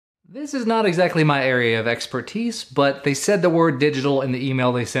This is not exactly my area of expertise, but they said the word digital in the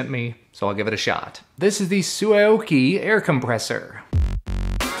email they sent me, so I'll give it a shot. This is the Suaoki air compressor.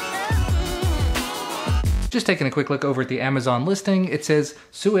 Just taking a quick look over at the Amazon listing, it says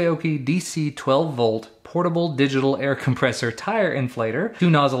Suaoki DC 12 volt portable digital air compressor tire inflator, 2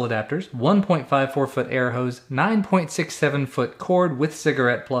 nozzle adapters, 1.54 foot air hose, 9.67 foot cord with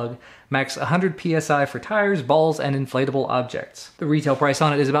cigarette plug, max 100 PSI for tires, balls, and inflatable objects. The retail price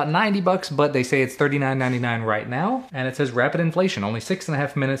on it is about 90 bucks, but they say it's $39.99 right now. And it says rapid inflation, only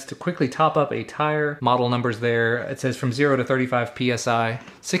 6.5 minutes to quickly top up a tire. Model numbers there. It says from 0 to 35 PSI,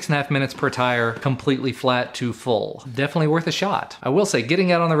 6.5 minutes per tire, completely flat to full. Definitely worth a shot. I will say,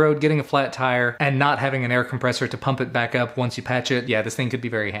 getting out on the road, getting a flat tire, and not having an air compressor to pump it back up once you patch it, yeah, this thing could be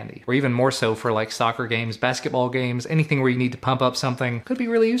very handy. Or even more so for like soccer games, basketball games, anything where you need to pump up something, could be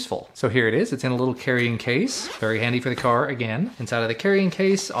really useful. So here it is, it's in a little carrying case. Very handy for the car again. Inside of the carrying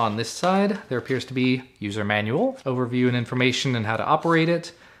case, on this side, there appears to be user manual, overview and information on how to operate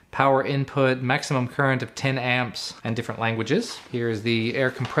it, power input, maximum current of 10 amps, and different languages. Here's the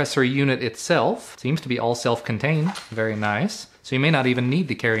air compressor unit itself. Seems to be all self-contained, very nice. So you may not even need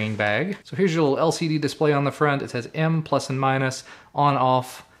the carrying bag. So here's your little LCD display on the front. It says M, plus and minus, on,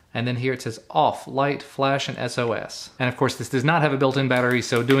 off, and then here it says off, light, flash, and SOS. And of course this does not have a built-in battery,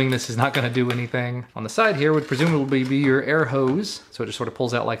 so doing this is not gonna do anything. On the side here would presumably be your air hose. So it just sort of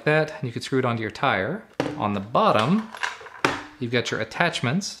pulls out like that, and you could screw it onto your tire. On the bottom, you've got your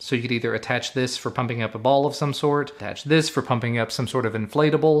attachments, so you could either attach this for pumping up a ball of some sort, attach this for pumping up some sort of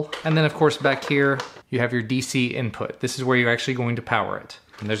inflatable, and then of course back here you have your DC input. This is where you're actually going to power it.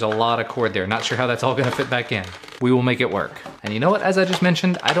 And there's a lot of cord there. Not sure how that's all gonna fit back in. We will make it work. And you know what, as I just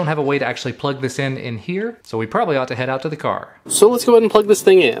mentioned, I don't have a way to actually plug this in here, so we probably ought to head out to the car. So let's go ahead and plug this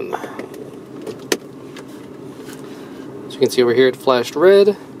thing in. So you can see over here it flashed red.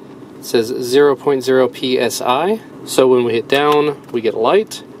 It says 0.0 PSI. So when we hit down, we get a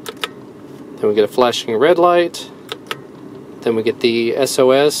light. Then we get a flashing red light. Then we get the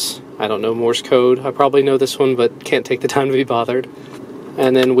SOS. I don't know Morse code. I probably know this one, but can't take the time to be bothered.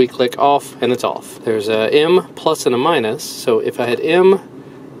 And then we click off, and it's off. There's a M, plus, and a minus. So if I hit M,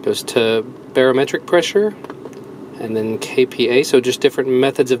 it goes to barometric pressure, and then kPa, so just different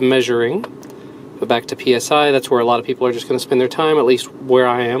methods of measuring. But back to PSI, that's where a lot of people are just going to spend their time, at least where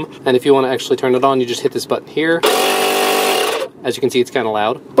I am. And if you want to actually turn it on, you just hit this button here. As you can see, it's kind of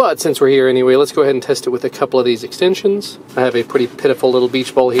loud. But since we're here anyway, let's go ahead and test it with a couple of these extensions. I have a pretty pitiful little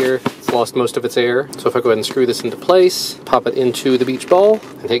beach ball here. It's lost most of its air. So if I go ahead and screw this into place, pop it into the beach ball,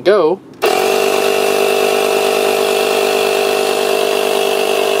 and hit go.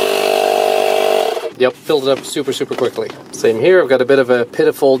 Yep, filled it up super quickly. Same here, I've got a bit of a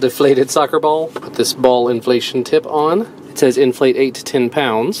pitiful deflated soccer ball. Put this ball inflation tip on. It says inflate 8 to 10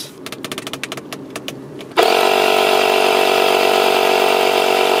 pounds.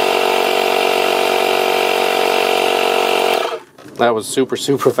 That was super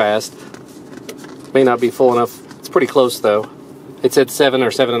fast. May not be full enough. It's pretty close though. It said 7 or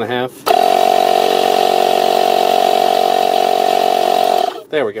 7.5.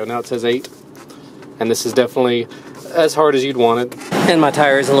 There we go, now it says 8. And this is definitely as hard as you'd want it. And my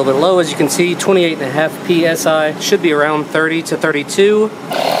tire is a little bit low, as you can see, 28.5 PSI. Should be around 30 to 32.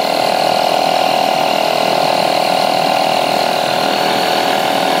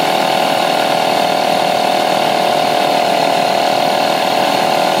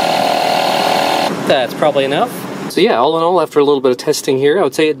 That's probably enough. So yeah, all in all, after a little bit of testing here, I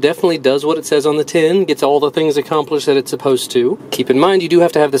would say it definitely does what it says on the tin, gets all the things accomplished that it's supposed to. Keep in mind, you do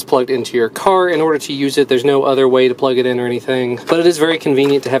have to have this plugged into your car in order to use it. There's no other way to plug it in or anything. But it is very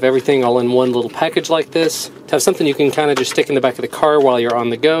convenient to have everything all in one little package like this. To have something you can kind of just stick in the back of the car while you're on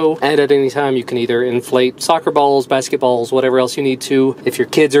the go. And at any time, you can either inflate soccer balls, basketballs, whatever else you need to, if your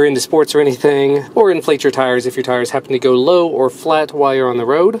kids are into sports or anything. Or inflate your tires if your tires happen to go low or flat while you're on the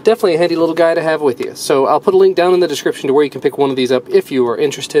road. Definitely a handy little guy to have with you. So I'll put a link down in the description to where you can pick one of these up if you are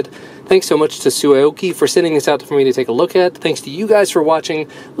interested. Thanks so much to Suaoki for sending this out for me to take a look at. Thanks to you guys for watching.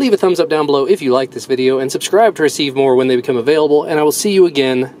 Leave a thumbs up down below if you like this video, and subscribe to receive more when they become available, and I will see you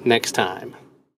again next time.